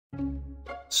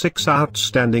6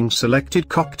 Outstanding Selected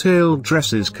Cocktail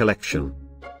Dresses Collection.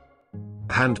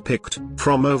 Handpicked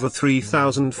from over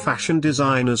 3,000 fashion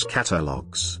designers'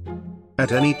 catalogs.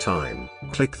 At any time,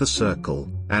 click the circle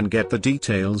and get the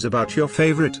details about your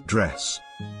favorite dress.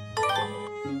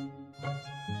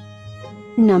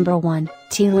 Number 1,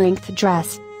 T-length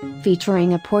dress.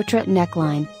 Featuring a portrait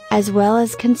neckline, as well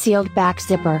as concealed back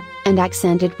zipper, and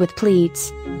accented with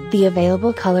pleats. The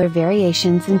available color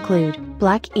variations include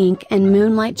black ink and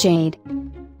moonlight jade.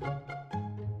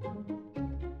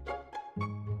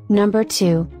 Number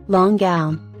 2, long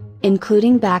gown.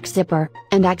 Including back zipper,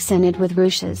 and accented with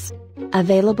ruches.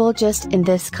 Available just in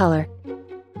this color.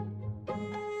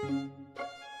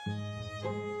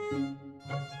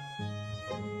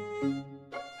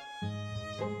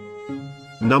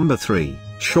 Number 3,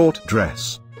 short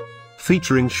dress.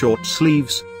 Featuring short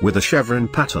sleeves, with a chevron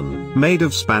pattern, made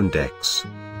of spandex.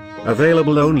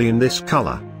 Available only in this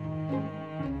color.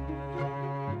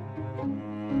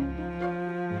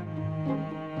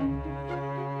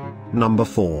 Number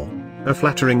 4, a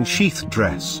flattering sheath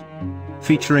dress.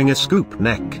 Featuring a scoop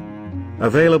neck.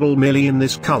 Available merely in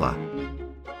this color.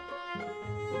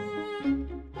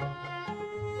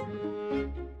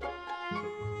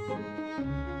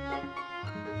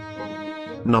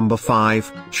 Number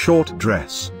 5, short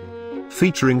dress.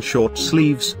 Featuring short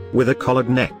sleeves, with a collared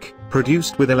neck,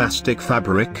 produced with elastic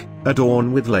fabric,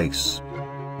 adorned with lace.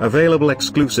 Available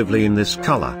exclusively in this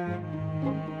color.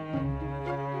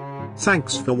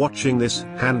 Thanks for watching this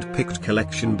hand-picked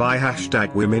collection by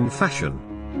 #WomenFashion.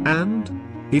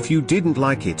 And, if you didn't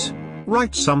like it,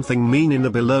 write something mean in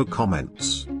the below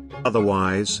comments.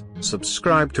 Otherwise,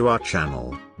 subscribe to our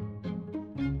channel.